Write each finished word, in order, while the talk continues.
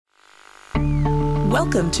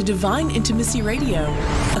Welcome to Divine Intimacy Radio,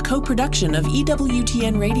 a co-production of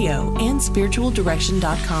EWTN Radio and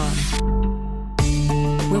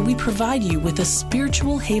SpiritualDirection.com, where we provide you with a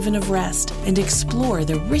spiritual haven of rest and explore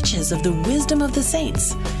the riches of the wisdom of the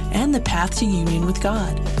saints and the path to union with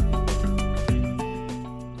God.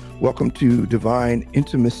 Welcome to Divine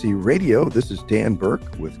Intimacy Radio. This is Dan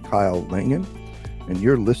Burke with Kyle Langan, and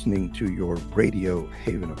you're listening to your radio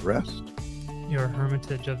haven of rest. Your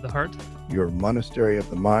hermitage of the heart. Your monastery of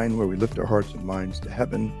the mind, where we lift our hearts and minds to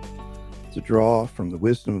heaven to draw from the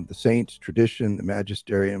wisdom of the saints, tradition, the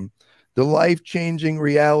magisterium, the life-changing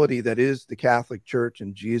reality that is the Catholic Church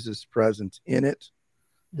and Jesus' presence in it,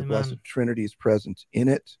 the Amen. Blessed Trinity's presence in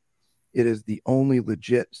it. It is the only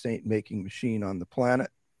legit saint-making machine on the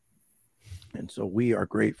planet. And so we are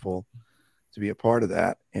grateful to be a part of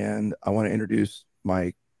that. And I want to introduce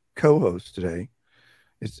my co-host today.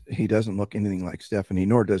 He doesn't look anything like Stephanie,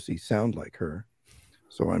 nor does he sound like her.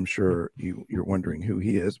 So I'm sure you're wondering who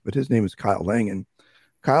he is, but his name is Kyle Langan.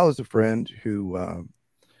 Kyle is a friend who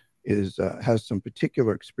has some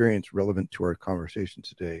particular experience relevant to our conversation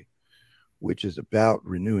today, which is about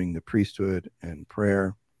renewing the priesthood and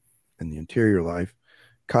prayer and the interior life.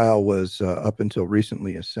 Kyle was up until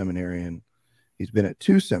recently a seminarian. He's been at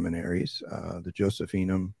two seminaries, the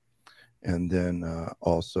Josephinum and then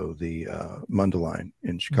also the Mundelein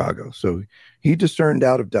in Chicago. So he discerned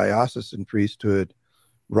out of diocesan priesthood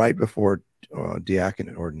right before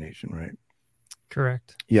diaconate ordination, right?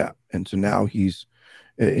 Correct. Yeah. And so now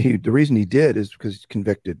the reason he did is because he's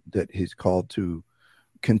convicted that he's called to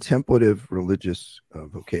contemplative religious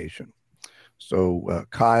vocation. So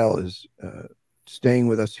Kyle is staying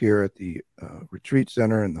with us here at the retreat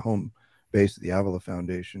center and the home base of the Avila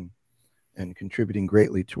Foundation, and contributing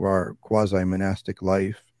greatly to our quasi-monastic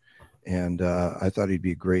life. And I thought he'd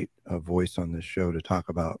be a great voice on this show to talk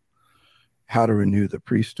about how to renew the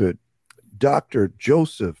priesthood. Dr.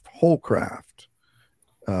 Joseph Hollcraft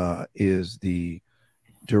is the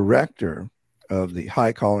director of the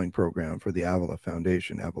High Calling program for the Avila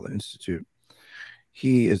Foundation, Avila Institute.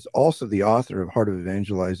 He is also the author of Heart of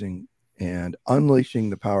Evangelizing and Unleashing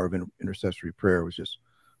the Power of Intercessory Prayer, which is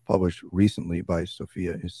published recently by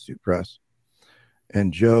Sophia Institute Press.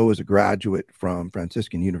 And Joe is a graduate from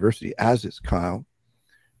Franciscan University, as is Kyle.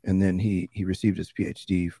 And then he received his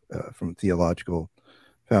PhD from Theological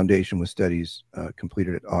Foundation with studies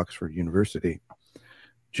completed at Oxford University.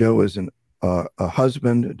 Joe is a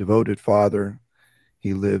husband, a devoted father.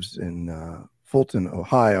 He lives in Fulton,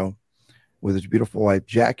 Ohio, with his beautiful wife,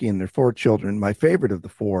 Jackie, and their 4 children. My favorite of the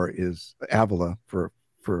 4 is Avila, for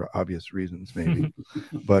obvious reasons, maybe.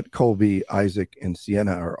 But Colby, Isaac, and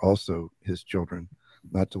Sienna are also his children,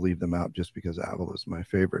 not to leave them out just because Avila is my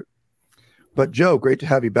favorite. But Joe, great to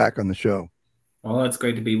have you back on the show. Well, it's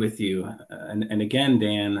great to be with you. And again,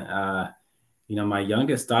 Dan, my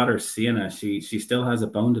youngest daughter, Sienna, she still has a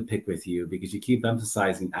bone to pick with you because you keep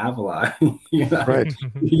emphasizing Avila. Right.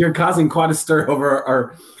 You're causing quite a stir over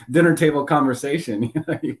our dinner table conversation.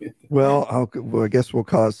 Well, I guess we'll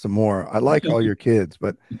cause some more. I like all your kids,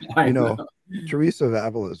 but Teresa of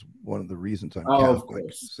Avila is one of the reasons I'm Catholic. Of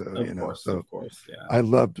course. So Of course, yeah. I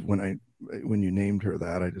loved when you named her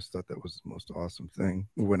that. I just thought that was the most awesome thing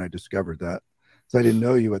when I discovered that. So I didn't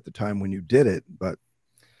know you at the time when you did it, but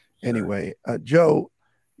anyway, Joe,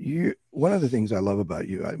 one of the things I love about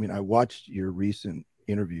you, I mean, I watched your recent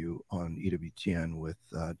interview on EWTN with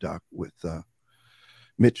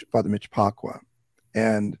Father Mitch Pacwa,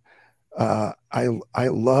 and I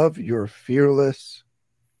love your fearless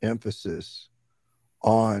emphasis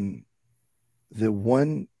on the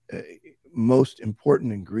one most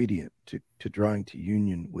important ingredient to drawing to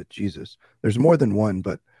union with Jesus. There's more than one,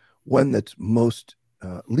 but one that's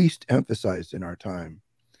least emphasized in our time.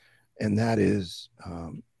 And that is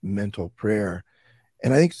mental prayer.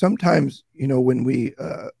 And I think sometimes, when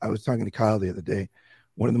I was talking to Kyle the other day,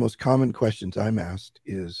 one of the most common questions I'm asked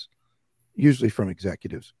is usually from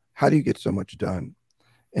executives, how do you get so much done?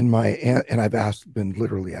 And I've been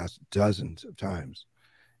literally asked dozens of times.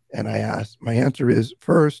 And my answer is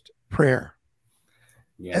first, prayer.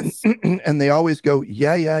 Yes. And they always go,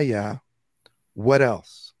 yeah. What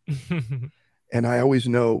else? And I always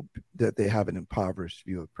know that they have an impoverished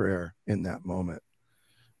view of prayer in that moment.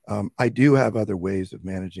 I do have other ways of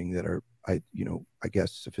managing that are, I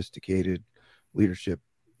guess, sophisticated leadership,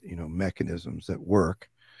 mechanisms that work.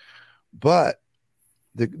 But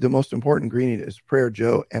the most important ingredient is prayer,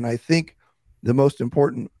 Joe. And I think the most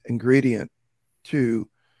important ingredient to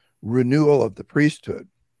renewal of the priesthood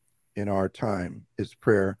in our time is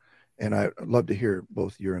prayer. And I'd love to hear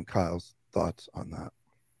both your and Kyle's thoughts on that.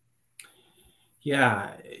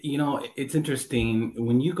 Yeah, it's interesting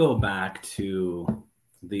when you go back to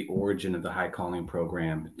the origin of the High Calling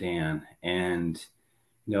program, Dan, and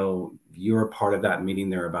you're a part of that meeting.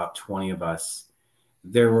 There are about 20 of us.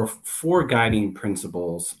 There were four guiding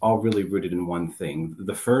principles, all really rooted in one thing.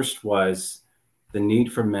 The first was the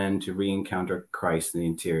need for men to re-encounter Christ in the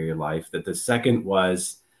interior life. That the second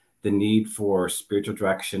was the need for spiritual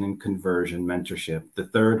direction and conversion, mentorship. The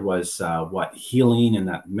third was healing, and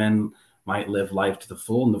that men might live life to the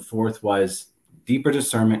full. And the fourth was deeper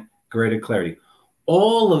discernment, greater clarity.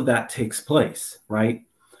 All of that takes place, right?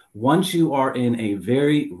 Once you are in a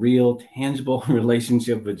very real, tangible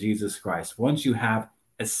relationship with Jesus Christ, once you have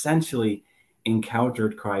essentially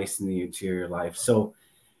encountered Christ in the interior life. So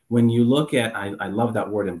when you look at, I love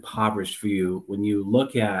that word impoverished for you, when you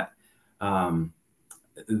look at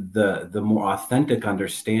the more authentic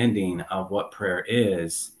understanding of what prayer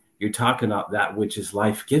is, you're talking about that which is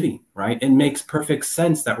life-giving, right? It makes perfect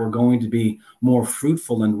sense that we're going to be more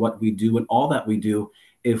fruitful in what we do and all that we do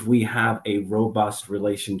if we have a robust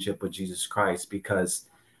relationship with Jesus Christ. Because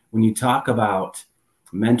when you talk about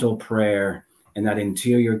mental prayer and that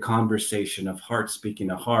interior conversation of heart speaking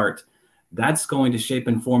to heart, that's going to shape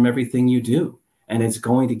and form everything you do. And it's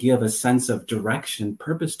going to give a sense of direction and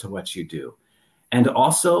purpose to what you do. And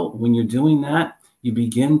also, when you're doing that, you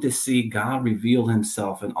begin to see God reveal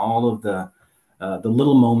himself in all of the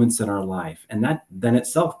little moments in our life. And that then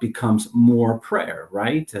itself becomes more prayer,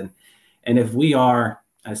 right? And if we are,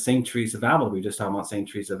 as St. Teresa of Avila, we just talked about St.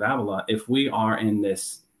 Teresa of Avila, if we are in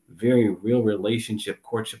this very real relationship,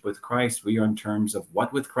 courtship with Christ, we are in terms of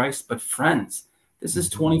what with Christ, but friends. This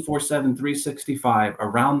is 24/7, 365,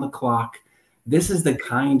 around the clock. This is the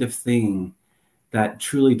kind of thing that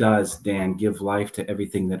truly does, Dan, give life to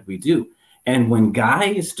everything that we do. And when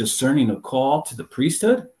guys discerning a call to the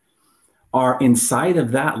priesthood are inside of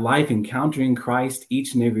that life, encountering Christ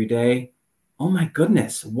each and every day, oh my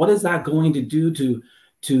goodness, what is that going to do to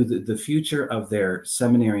the future of their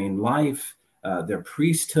seminarian life, their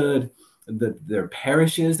priesthood, their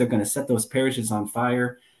parishes? They're going to set those parishes on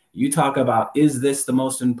fire. You talk about, is this the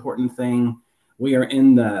most important thing? We are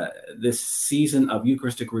in this season of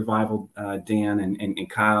Eucharistic revival, Dan and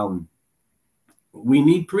Kyle. And we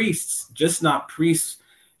need priests, just not priests,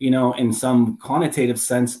 in some quantitative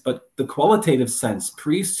sense, but the qualitative sense.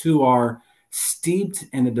 Priests who are steeped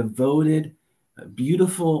in a devoted,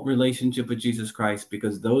 beautiful relationship with Jesus Christ,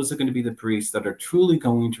 because those are going to be the priests that are truly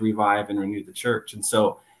going to revive and renew the church. And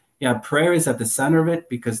so, yeah, prayer is at the center of it,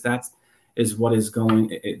 because that is what is going.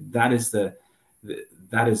 That is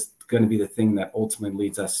going to be the thing that ultimately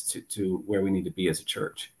leads us to where we need to be as a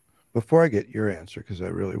church. Before I get your answer, because I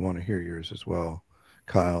really want to hear yours as well,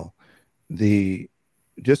 Kyle,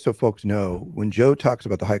 just so folks know, when Joe talks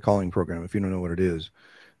about the High Calling program, if you don't know what it is,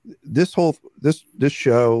 this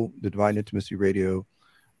show, the Divine Intimacy Radio,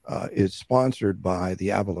 is sponsored by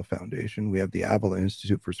the Avila Foundation. We have the Avila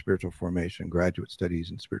Institute for Spiritual Formation, Graduate Studies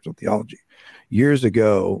in Spiritual Theology. Years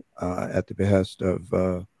ago, at the behest of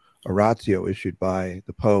a ratio issued by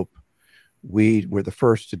the Pope, we were the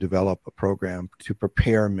first to develop a program to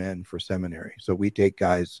prepare men for seminary. So we take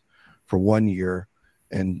guys for 1 year,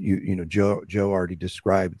 and Joe already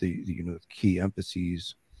described the key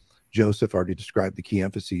emphases. Joseph already described the key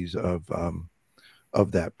emphases of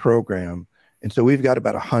that program. And so we've got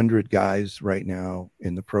about 100 guys right now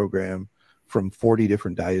in the program from 40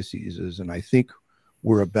 different dioceses. And I think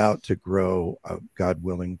we're about to grow, God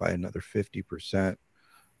willing, by another 50%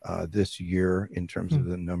 this year in terms of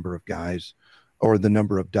the number of guys or the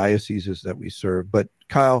number of dioceses that we serve. But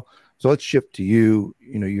Kyle, so let's shift to you.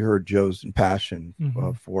 You heard Joe's passion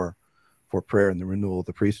for prayer and the renewal of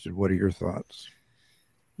the priesthood. What are your thoughts?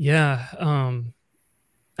 Yeah.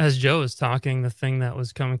 As Joe was talking, the thing that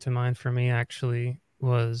was coming to mind for me actually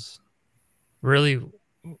was really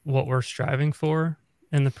what we're striving for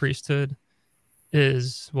in the priesthood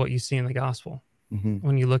is what you see in the gospel.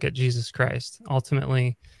 When you look at Jesus Christ,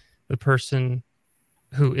 ultimately the person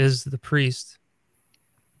who is the priest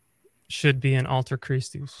should be an alter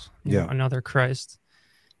Christus, another Christ.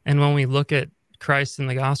 And when we look at Christ in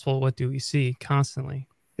the gospel, what do we see constantly?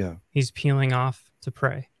 Yeah. He's peeling off to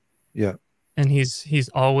pray. Yeah. And he's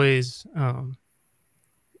always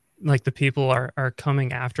like the people are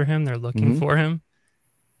coming after him. They're looking for him,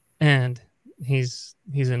 and he's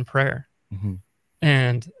in prayer.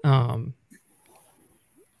 And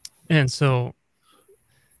so,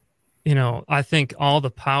 I think all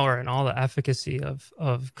the power and all the efficacy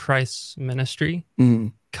of Christ's ministry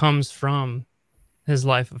comes from his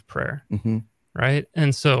life of prayer. Right.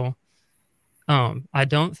 And so I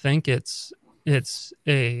don't think it's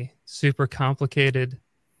a super complicated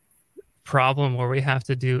problem where we have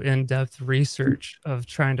to do in-depth research of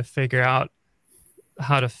trying to figure out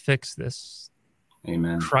how to fix this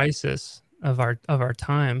crisis of our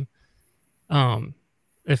time.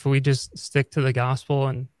 If we just stick to the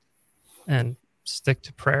gospel and stick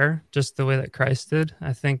to prayer just the way that Christ did,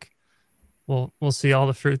 I think we'll see all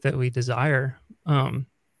the fruit that we desire. The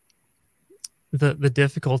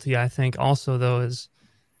difficulty, I think, also though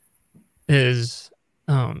is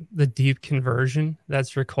the deep conversion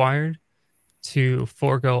that's required to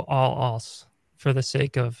forego all else for the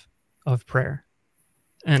sake of prayer,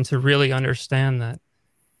 and to really understand that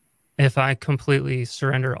if I completely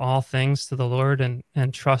surrender all things to the Lord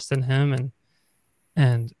and trust in him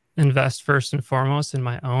and invest first and foremost in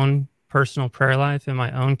my own personal prayer life, in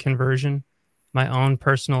my own conversion, my own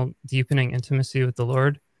personal deepening intimacy with the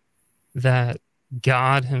Lord, that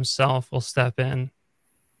God himself will step in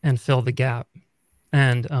and fill the gap.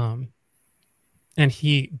 And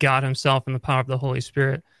God himself in the power of the Holy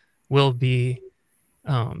Spirit will be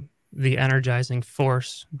the energizing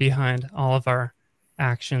force behind all of our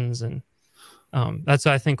actions. And that's,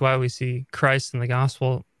 I think, why we see Christ in the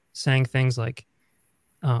gospel saying things like,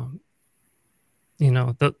 the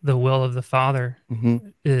will of the Father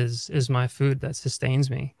is my food that sustains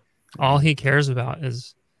me. All he cares about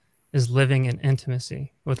is living in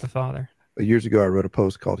intimacy with the Father. Years ago, I wrote a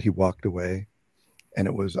post called "He Walked Away," and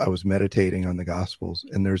I was meditating on the Gospels,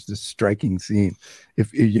 and there's this striking scene.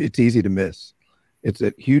 It's easy to miss. It's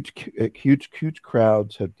that huge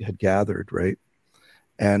crowds had gathered, right,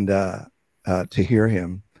 and to hear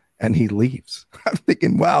him, and he leaves. I'm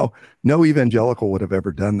thinking, wow, no evangelical would have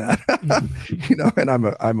ever done that, And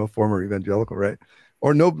I'm a former evangelical, right?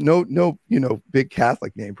 Or no, big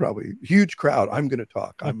Catholic name, probably huge crowd. I'm going to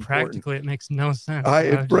talk. Practically, it makes no sense.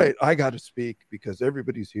 Right. I got to speak because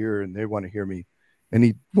everybody's here and they want to hear me. And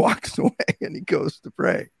he walks away and he goes to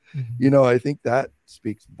pray. Mm-hmm. I think that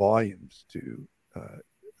speaks volumes to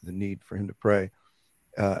the need for him to pray,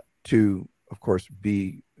 to, of course,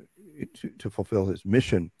 to fulfill his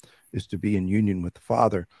mission is to be in union with the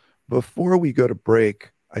Father. Before we go to break,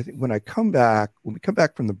 I think when we come back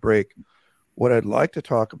from the break, what I'd like to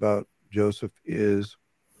talk about, Joseph, and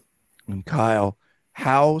Kyle,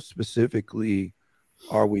 how specifically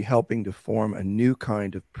are we helping to form a new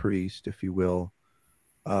kind of priest, if you will?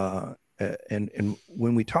 And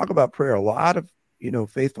when we talk about prayer, a lot of,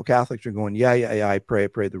 faithful Catholics are going, yeah, I pray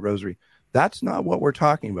the rosary. That's not what we're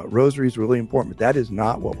talking about. Rosary is really important, but that is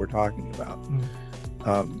not what we're talking about.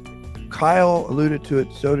 Kyle alluded to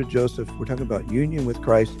it, so did Joseph. We're talking about union with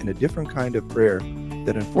Christ in a different kind of prayer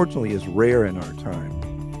that unfortunately is rare in our time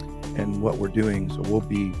and what we're doing. So we'll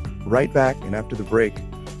be right back. And after the break,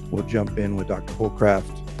 we'll jump in with Dr.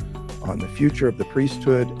 Hollcraft on the future of the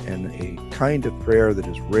priesthood and a kind of prayer that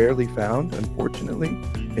is rarely found, unfortunately,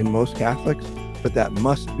 in most Catholics, but that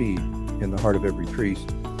must be in the heart of every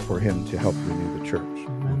priest for him to help renew the church.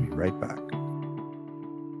 We'll be right back.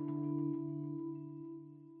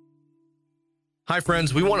 Hi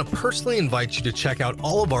friends, we want to personally invite you to check out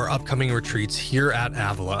all of our upcoming retreats here at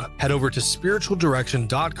Avila. Head over to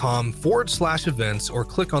spiritualdirection.com/events or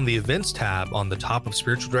click on the events tab on the top of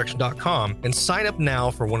spiritualdirection.com and sign up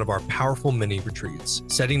now for one of our powerful mini retreats.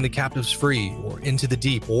 Setting the Captives Free, or Into the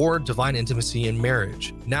Deep, or Divine Intimacy in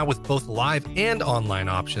Marriage. Now with both live and online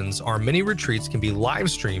options, our mini retreats can be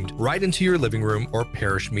live streamed right into your living room or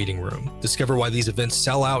parish meeting room. Discover why these events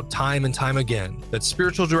sell out time and time again. That's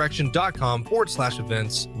spiritualdirection.com/events.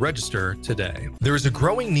 Register today. There is a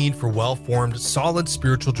growing need for well-formed, solid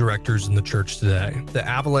spiritual directors in the church today. The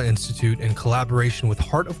Avila Institute, in collaboration with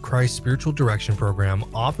Heart of Christ Spiritual Direction Program,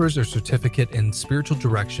 offers a certificate in spiritual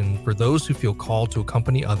direction for those who feel called to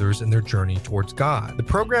accompany others in their journey towards God. The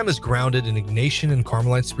program is grounded in Ignatian and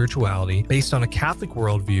Carmelite spirituality based on a Catholic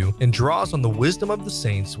worldview and draws on the wisdom of the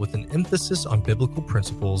saints with an emphasis on biblical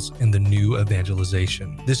principles in the new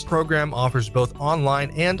evangelization. This program offers both online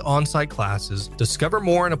and on-site classes. Discover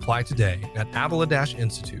more and apply today at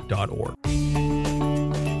avila-institute.org.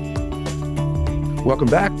 Welcome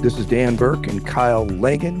back. This is Dan Burke and Kyle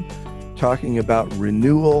Langan talking about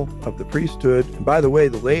renewal of the priesthood. And by the way,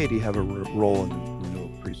 the laity have a role in the renewal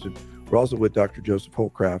of the priesthood. We're also with Dr. Joseph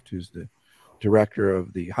Hollcraft, who's the director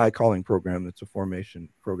of the High Calling program. That's a formation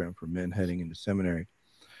program for men heading into seminary.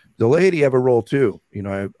 The laity have a role too.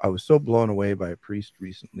 I was so blown away by a priest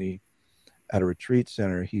recently at a retreat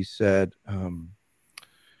center. He said,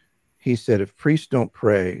 if priests don't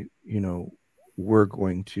pray, we're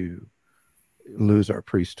going to lose our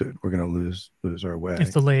priesthood. We're going to lose our way.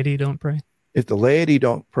 If the laity don't pray. If the laity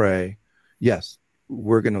don't pray, yes,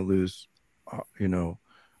 we're going to lose,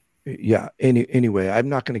 Anyway, I'm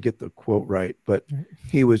not going to get the quote right, but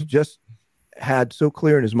he was just had so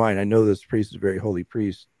clear in his mind, I know this priest is a very holy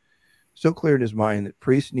priest, so clear in his mind that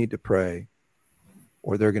priests need to pray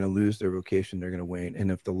or they're going to lose their vocation, they're going to wane.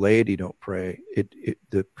 And if the laity don't pray,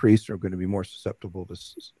 the priests are going to be more susceptible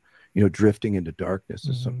to, drifting into darkness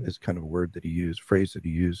is kind of a word that he used, phrase that he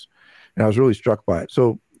used. And I was really struck by it.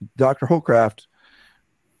 So Dr. Hollcraft,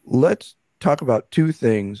 let's talk about two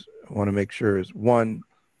things I want to make sure is, one,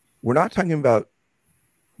 we're not talking about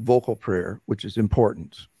vocal prayer, which is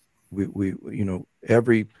important. We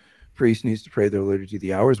every priest needs to pray their liturgy of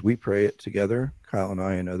the hours. We pray it together, Kyle and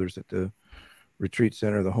I and others at the retreat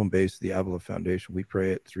center, the home base, the Avila Foundation. We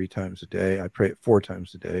pray it 3 times a day. I pray it 4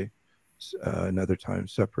 times a day, another time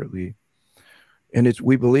separately. And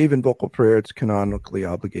we believe in vocal prayer. It's canonically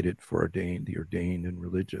obligated for the ordained and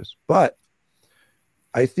religious. But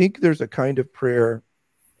I think there's a kind of prayer,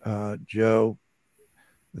 Joe,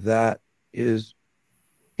 that is,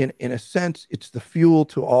 in a sense, it's the fuel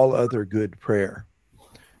to all other good prayer.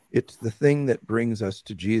 It's the thing that brings us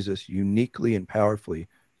to Jesus uniquely and powerfully.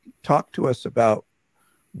 Talk to us about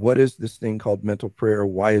what is this thing called mental prayer?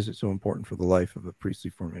 Why is it so important for the life of a priestly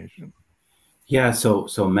formation? Yeah, so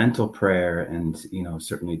mental prayer, and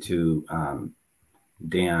certainly to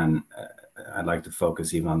Dan, I'd like to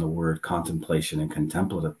focus even on the word contemplation and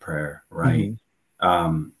contemplative prayer, right?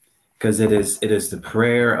 Because it is the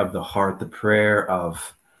prayer of the heart, the prayer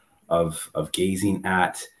of gazing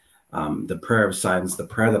at, the prayer of silence, the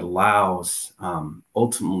prayer that allows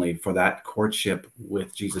ultimately for that courtship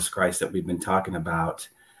with Jesus Christ that we've been talking about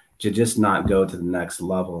to just not go to the next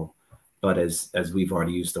level, but as we've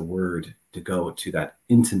already used the word, to go to that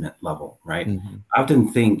intimate level, right? I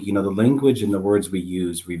often think, the language and the words we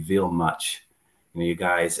use reveal much, you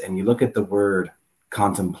guys, and you look at the word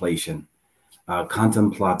contemplation,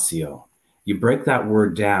 contemplatio, you break that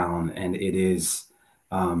word down and it is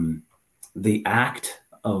the act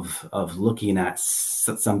of looking at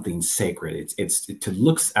something sacred. It's to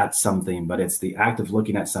look at something, but it's the act of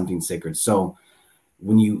looking at something sacred. So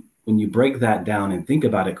when you break that down and think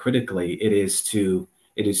about it critically, it is to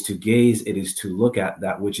gaze, it is to look at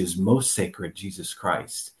that which is most sacred, Jesus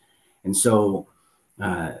Christ. And so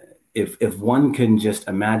if one can just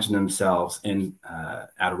imagine themselves in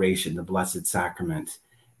adoration, the Blessed Sacrament,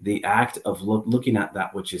 the act of looking at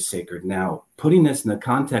that which is sacred. Now, putting this in the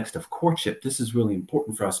context of courtship, this is really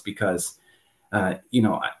important for us because,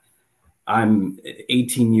 I'm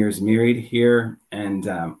 18 years married here, and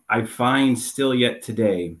I find still yet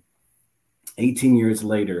today, 18 years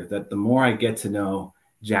later, that the more I get to know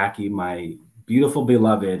Jackie, my beautiful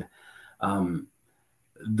beloved, the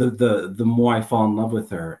more I fall in love with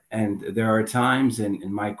her. And there are times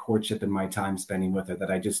in my courtship and my time spending with her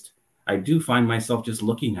that I do find myself just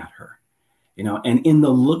looking at her, and in the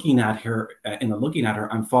looking at her,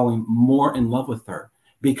 I'm falling more in love with her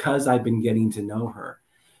because I've been getting to know her.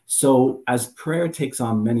 So as prayer takes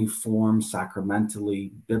on many forms,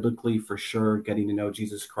 sacramentally, biblically, for sure, getting to know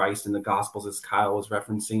Jesus Christ in the Gospels, as Kyle was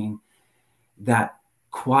referencing, that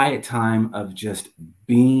quiet time of just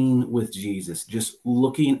being with Jesus, just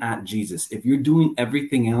looking at Jesus. If you're doing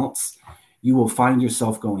everything else, you will find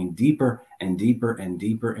yourself going deeper and deeper and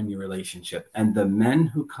deeper in your relationship. And the men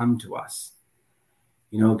who come to us,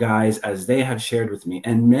 guys, as they have shared with me,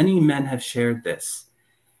 and many men have shared this,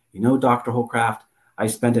 Dr. Hollcraft, I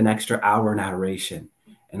spent an extra hour in adoration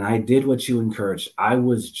and I did what you encouraged. I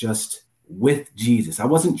was just with Jesus. I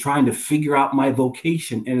wasn't trying to figure out my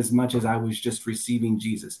vocation in as much as I was just receiving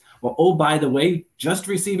Jesus. Well, oh, by the way, just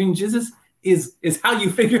receiving Jesus is how you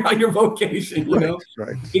figure out your vocation,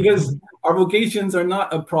 Right. Because our vocations are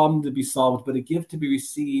not a problem to be solved, but a gift to be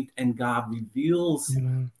received. And God reveals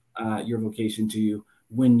your vocation to you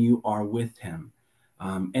when you are with him.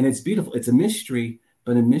 And it's beautiful. It's a mystery,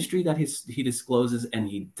 but a mystery that he discloses, and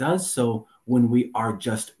he does so when we are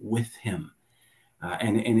just with him.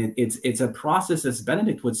 And it's a process, as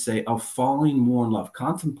Benedict would say, of falling more in love.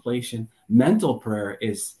 Contemplation, mental prayer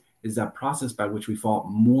is that process by which we fall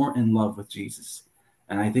more in love with Jesus.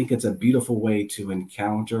 And I think it's a beautiful way to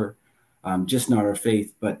encounter just not our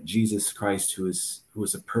faith, but Jesus Christ, who is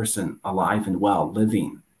a person alive and well,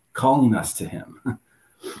 living, calling us to him.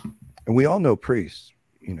 And we all know priests,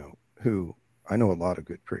 who, I know a lot of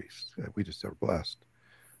good priests. We just are blessed.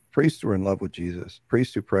 Priests who are in love with Jesus,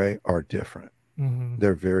 priests who pray are different.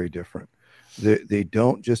 They're very different. They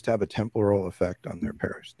don't just have a temporal effect on their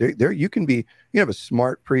parish. You have a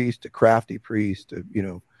smart priest, a crafty priest,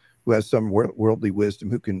 who has some worldly wisdom,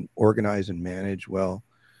 who can organize and manage well.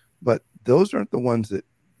 But those aren't the ones that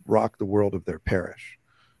rock the world of their parish.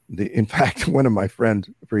 In fact, one of my friends,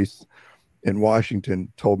 priests in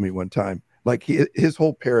Washington, told me one time, like his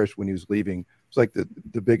whole parish, when he was leaving, It's like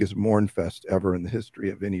the biggest mourn fest ever in the history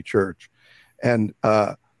of any church. And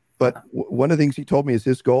but one of the things he told me is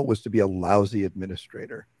his goal was to be a lousy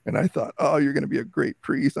administrator. And I thought, oh, you're going to be a great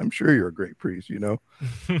priest. I'm sure you're a great priest, you know.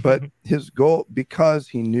 But his goal, because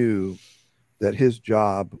he knew that his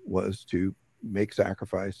job was to make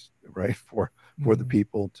sacrifice, right, for the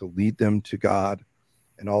people, to lead them to God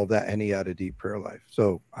and all of that. And he had a deep prayer life.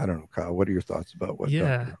 So I don't know, Kyle, what are your thoughts about what?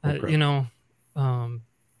 Yeah, you know,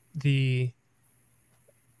 the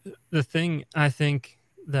thing I think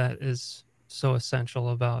that is so essential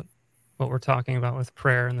about what we're talking about with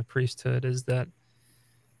prayer and the priesthood is that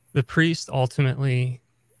the priest ultimately,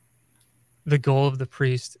 the goal of the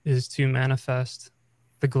priest is to manifest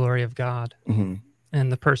the glory of God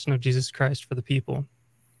and the person of Jesus Christ for the people,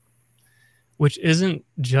 which isn't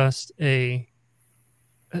just a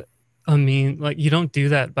mean, like, you don't do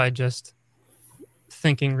that by just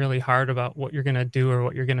thinking really hard about what you're going to do or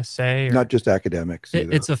what you're going to say. Or, not just academics.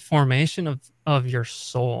 It's a formation of your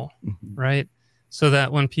soul, right? So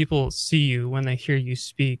that when people see you, when they hear you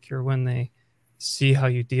speak, or when they see how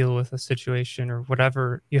you deal with a situation or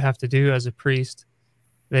whatever you have to do as a priest,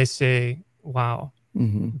 they say, wow,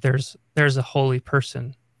 there's a holy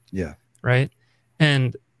person. Yeah. Right.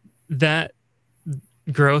 And that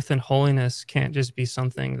growth in holiness can't just be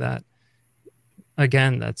something that,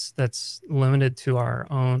 again, that's limited to our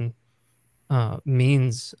own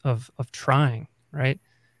means of trying, right?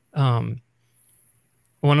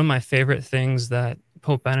 One of my favorite things that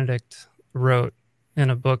Pope Benedict wrote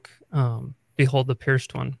in a book, Behold the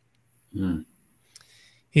Pierced One,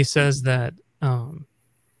 he says that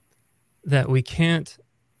that we can't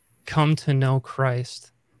come to know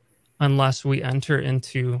Christ unless we enter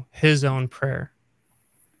into his own prayer,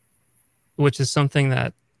 which is something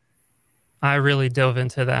that I really dove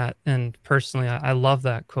into that. And personally, I love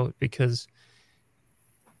that quote, because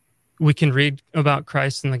we can read about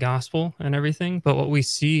Christ in the gospel and everything, but what we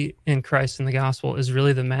see in Christ in the gospel is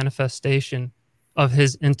really the manifestation of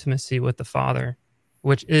his intimacy with the Father,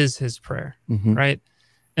 which is his prayer, right?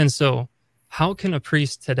 And so how can a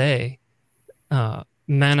priest today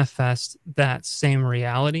manifest that same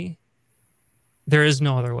reality? There is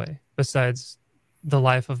no other way besides the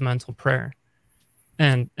life of mental prayer.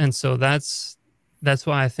 And so that's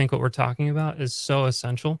why I think what we're talking about is so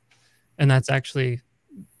essential. And that's actually,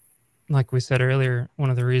 like we said earlier, one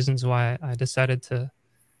of the reasons why I decided to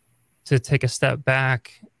take a step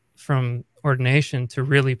back from ordination to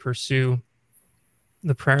really pursue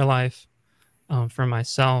the prayer life for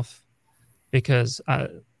myself, because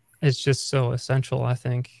it's just so essential, I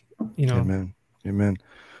think, you know. Amen.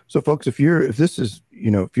 So folks, if you're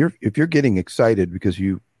getting excited because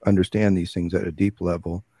you understand these things at a deep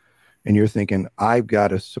level, and you're thinking, I've got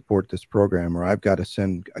to support this program, or I've got to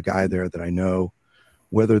send a guy there that I know,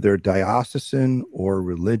 whether they're diocesan or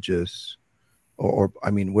religious, or I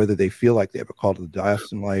mean, whether they feel like they have a call to the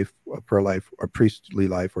diocesan life, a prayer life, or priestly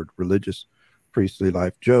life, or religious priestly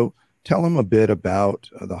life. Joe, tell them a bit about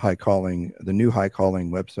the new High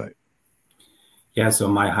Calling website. Yeah, so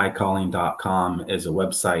myhighcalling.com is a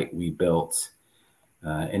website we built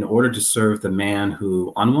in order to serve the man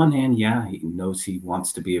who, on one hand, he knows he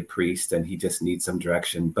wants to be a priest and he just needs some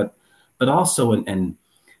direction, but also, and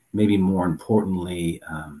maybe more importantly,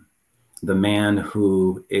 the man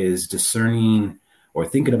who is discerning or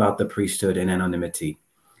thinking about the priesthood in anonymity,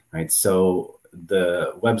 right? So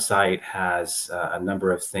the website has a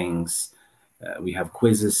number of things. We have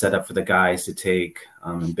quizzes set up for the guys to take.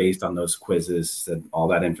 And based on those quizzes, all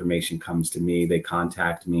that information comes to me. They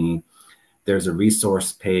contact me. There's a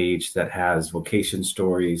resource page that has vocation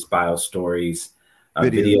stories, bio stories,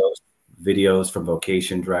 videos from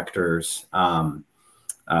vocation directors,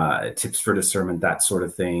 tips for discernment, that sort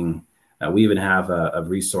of thing. We even have a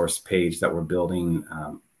resource page that we're building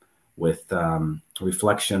with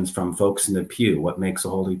reflections from folks in the pew. What makes a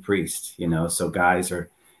holy priest? So guys are,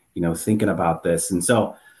 thinking about this. And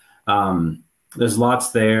so there's lots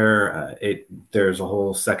there. There's a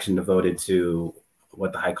whole section devoted to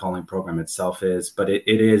what the High Calling program itself is, but it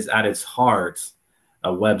is at its heart a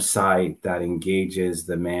website that engages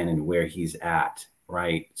the man and where he's at,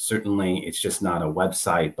 right? Certainly it's just not a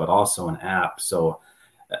website, but also an app. So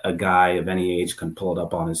a guy of any age can pull it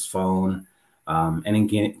up on his phone and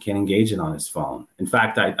can engage it on his phone. In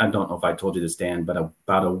fact, I don't know if I told you this, Dan, but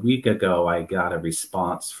about a week ago, I got a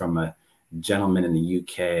response from a gentleman in the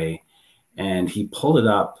UK, and he pulled it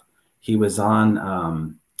up. He was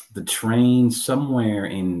on the train somewhere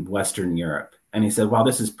in Western Europe. And he said, wow,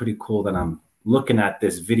 this is pretty cool that I'm looking at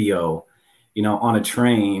this video, on a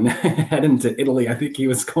train heading to Italy. I think he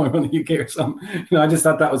was going from the UK or something. I just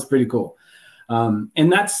thought that was pretty cool.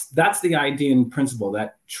 And that's the idea and principle,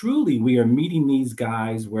 that truly we are meeting these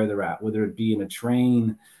guys where they're at, whether it be in a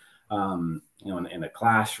train, in a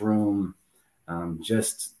classroom,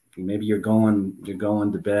 just maybe you're going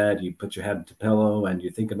to bed, you put your head to pillow and you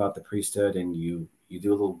think about the priesthood and you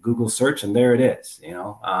do a little Google search and there it is,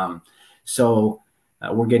 So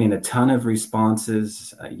we're getting a ton of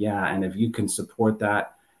responses. And if you can support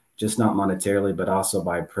that, just not monetarily, but also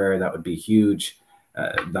by prayer, that would be huge.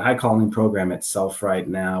 The High Calling program itself right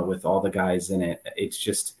now, with all the guys in it, it's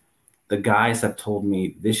just, the guys have told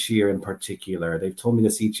me this year in particular, they've told me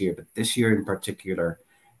this each year, but this year in particular,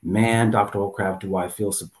 man, Dr. Hollcraft, do I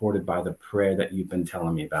feel supported by the prayer that you've been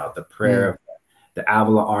telling me about, the prayer of the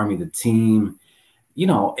Avila Army, the team.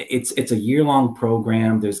 It's a year-long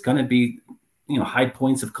program. There's going to be, high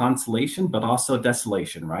points of consolation, but also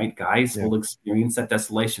desolation, right? Guys will experience that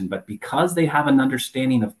desolation, but because they have an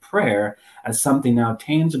understanding of prayer as something now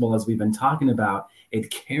tangible, as we've been talking about, it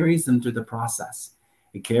carries them through the process.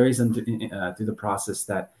 It carries them through the process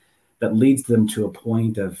that leads them to a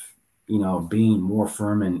point of, being more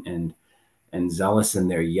firm and zealous in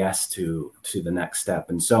their yes to the next step.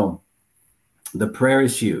 And so the prayer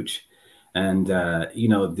is huge. And,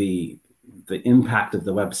 the impact of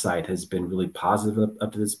the website has been really positive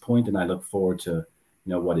up to this point, and I look forward to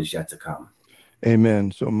what is yet to come.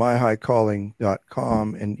 Amen. So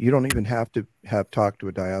myhighcalling.com, and you don't even have to have talked to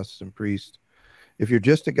a diocesan priest. If you're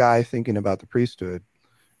just a guy thinking about the priesthood,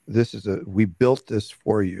 we built this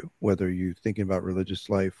for you, whether you're thinking about religious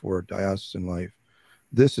life or diocesan life.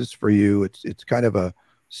 This is for you. It's kind of a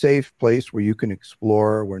safe place where you can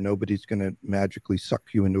explore, where nobody's going to magically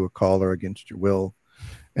suck you into a collar against your will.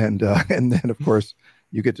 And then, of course,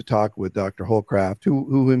 you get to talk with Dr. Hollcraft,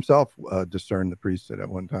 who himself discerned the priesthood at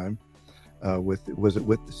one time. Was it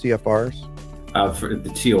with the CFRs? For the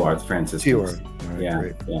TOR, the Franciscans. TOR. All right,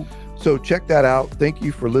 great. Yeah. So check that out. Thank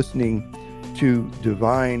you for listening to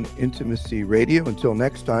Divine Intimacy Radio. Until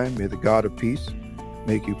next time, may the God of peace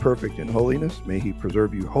make you perfect in holiness. May he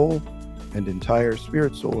preserve you whole and entire,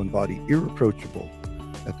 spirit, soul, and body irreproachable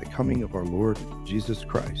at the coming of our Lord Jesus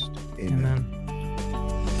Christ. Amen.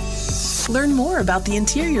 Learn more about the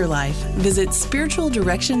interior life. Visit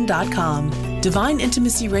spiritualdirection.com. Divine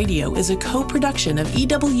Intimacy Radio is a co-production of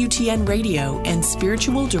EWTN Radio and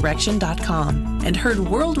spiritualdirection.com and heard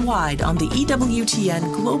worldwide on the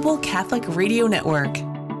EWTN Global Catholic Radio Network.